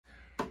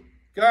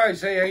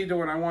Guys, hey, how you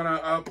doing? I want to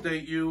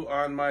update you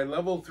on my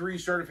level 3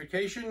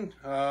 certification.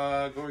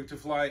 Going to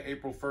fly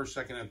April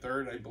 1st, 2nd, and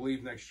 3rd, I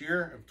believe, next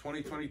year of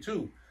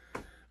 2022.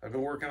 I've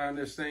been working on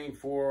this thing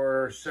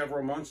for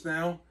several months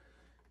now,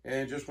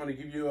 and just want to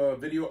give you a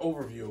video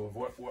overview of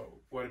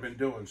what I've been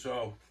doing.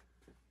 So,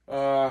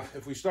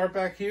 if we start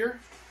back here,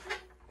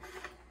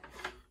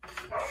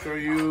 I'll show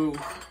you.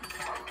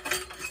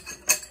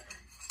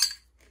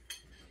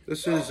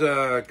 This is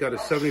got a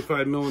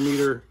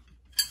 75mm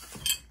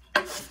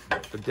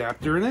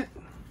adapter in it,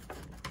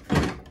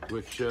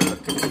 which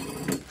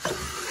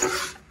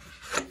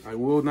I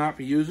will not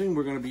be using.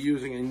 We're going to be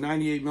using a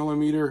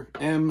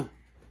 98mm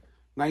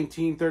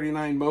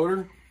M1939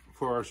 motor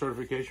for our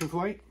certification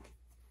flight,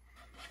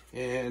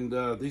 and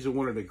these are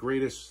one of the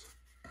greatest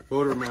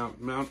motor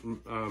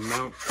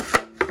mount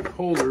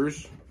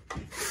holders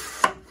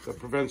that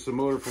prevents the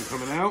motor from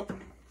coming out.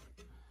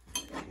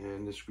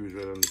 And this screws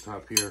right on the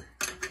top here.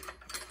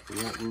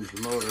 We won't lose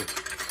the motor.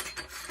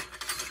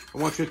 I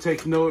want you to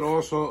take note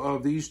also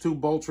of these two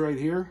bolts right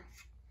here.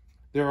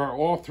 There are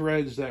all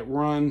threads that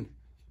run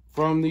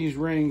from these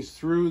rings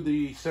through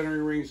the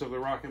centering rings of the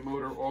rocket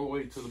motor all the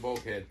way to the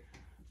bulkhead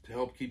to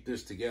help keep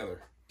this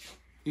together.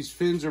 These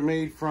fins are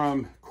made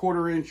from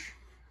 1/4-inch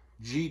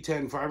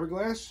G10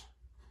 fiberglass,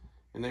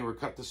 and they were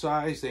cut to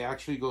size. They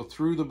actually go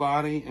through the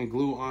body and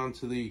glue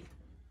onto the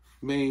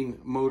main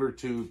motor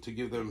tube to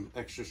give them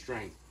extra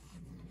strength.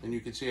 And you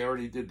can see I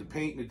already did the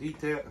paint and the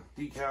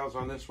decals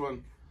on this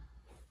one.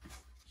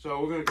 So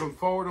we're going to come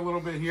forward a little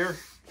bit here.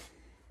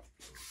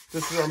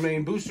 This is our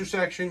main booster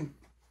section.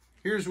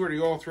 Here's where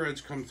the all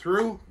threads come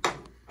through,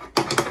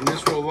 and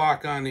this will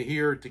lock onto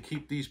here to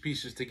keep these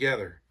pieces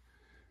together.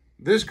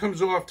 This comes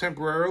off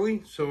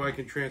temporarily so I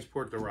can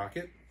transport the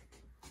rocket.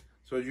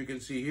 So as you can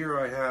see here,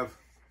 I have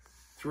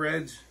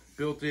threads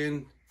built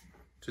in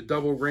to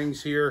double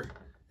rings here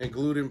and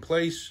glued in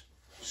place.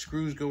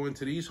 Screws go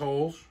into these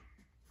holes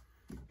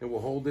and will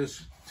hold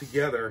this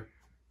together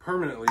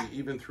permanently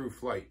even through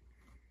flight.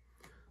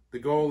 The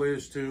goal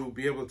is to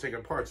be able to take it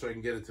apart so I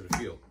can get it to the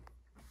field.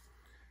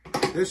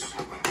 This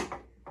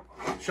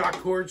shock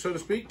cord, so to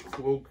speak,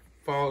 will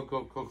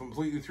go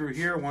completely through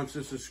here once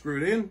this is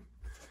screwed in.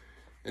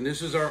 And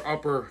this is our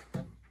upper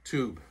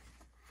tube.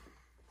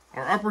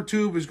 Our upper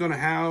tube is going to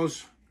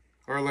house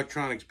our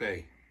electronics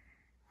bay.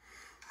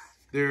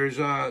 There's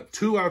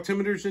 2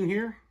 altimeters in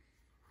here.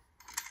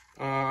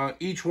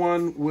 Each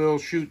one will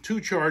shoot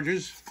 2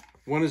 charges.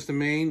 One is the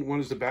main, one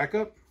is the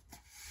backup.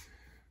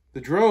 The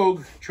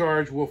drogue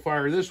charge will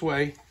fire this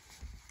way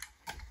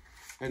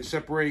and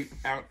separate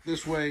out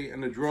this way,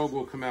 and the drogue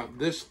will come out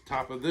this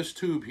top of this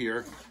tube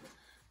here.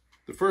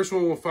 The first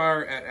one will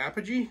fire at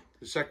apogee.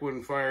 The second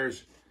one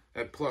fires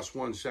at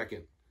 +1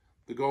 second.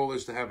 The goal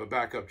is to have a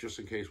backup just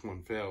in case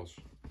one fails.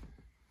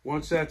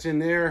 Once that's in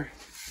there,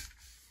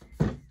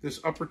 this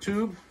upper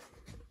tube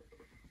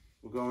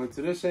will go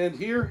into this end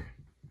here,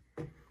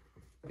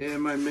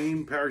 and my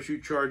main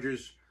parachute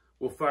charges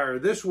will fire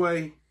this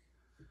way.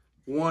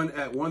 One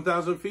at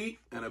 1,000 feet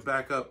and a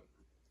backup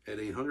at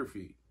 800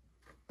 feet.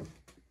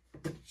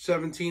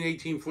 17,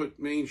 18-foot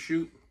main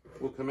chute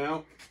will come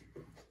out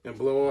and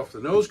blow off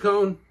the nose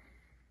cone,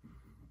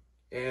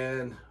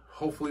 and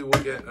hopefully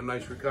we'll get a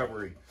nice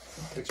recovery.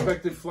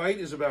 Expected flight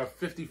is about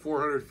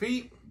 5,400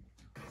 feet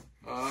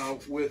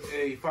with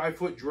a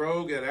 5-foot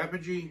drogue at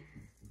apogee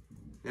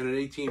and an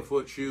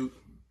 18-foot chute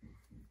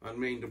on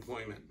main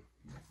deployment.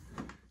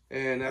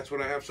 And that's what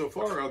I have so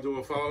far. I'll do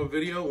a follow-up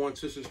video once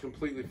this is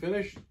completely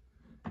finished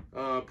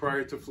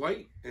prior to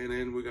flight, and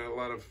then we got a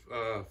lot of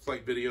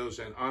flight videos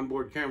and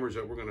onboard cameras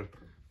that we're going to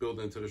build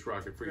into this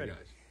rocket for you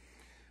guys.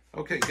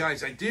 Okay,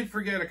 guys, I did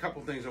forget a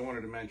couple things I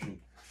wanted to mention.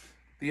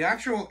 The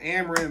actual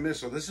AMRAAM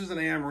missile, this is an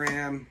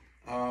AMRAAM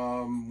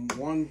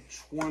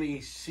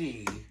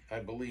 120C, I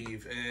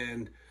believe,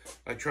 and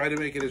I try to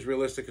make it as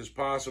realistic as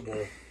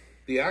possible.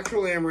 The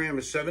actual AMRAAM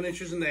is 7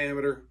 inches in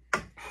diameter,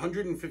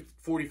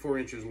 144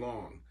 inches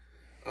long.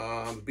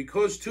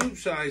 Because tube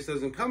size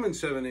doesn't come in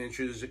 7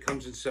 inches, it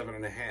comes in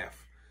 7.5.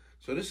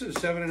 So this is a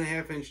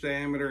 7.5-inch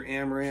diameter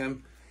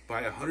AMRAAM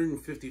by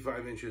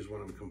 155 inches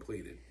when I'm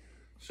completed.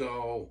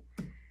 So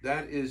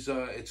that is,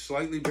 it's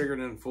slightly bigger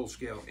than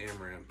full-scale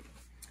AMRAAM.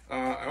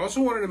 I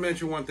also wanted to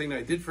mention one thing that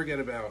I did forget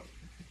about,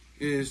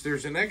 is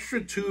there's an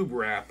extra tube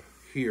wrap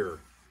here.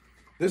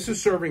 This is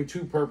serving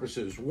 2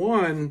 purposes.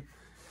 One,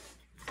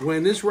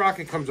 when this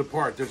rocket comes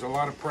apart, there's a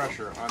lot of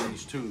pressure on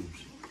these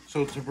tubes.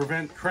 So to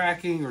prevent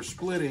cracking or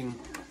splitting,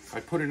 I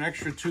put an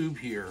extra tube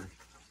here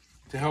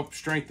to help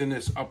strengthen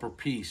this upper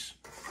piece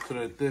so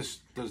that this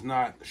does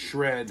not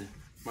shred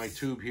my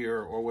tube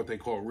here, or what they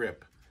call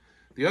rip.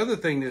 The other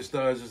thing this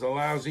does is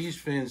allows these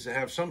fins to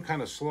have some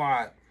kind of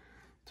slot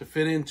to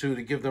fit into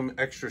to give them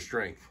extra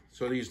strength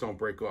so these don't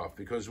break off.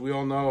 Because we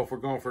all know if we're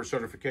going for a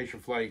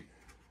certification flight,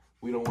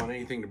 we don't want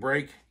anything to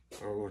break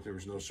or if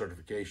there's no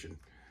certification.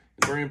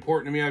 It's very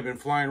important to me. I've been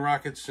flying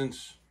rockets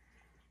since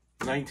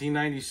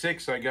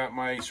 1996. I got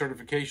my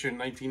certification in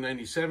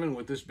 1997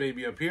 with this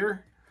baby up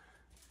here,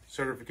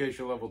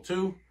 certification level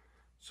 2.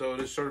 So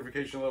this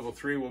certification level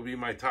 3 will be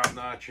my top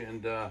notch,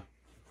 and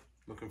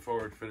looking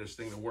forward for this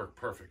thing to work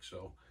perfect.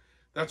 So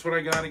that's what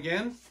I got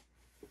again.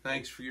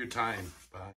 Thanks for your time. Bye.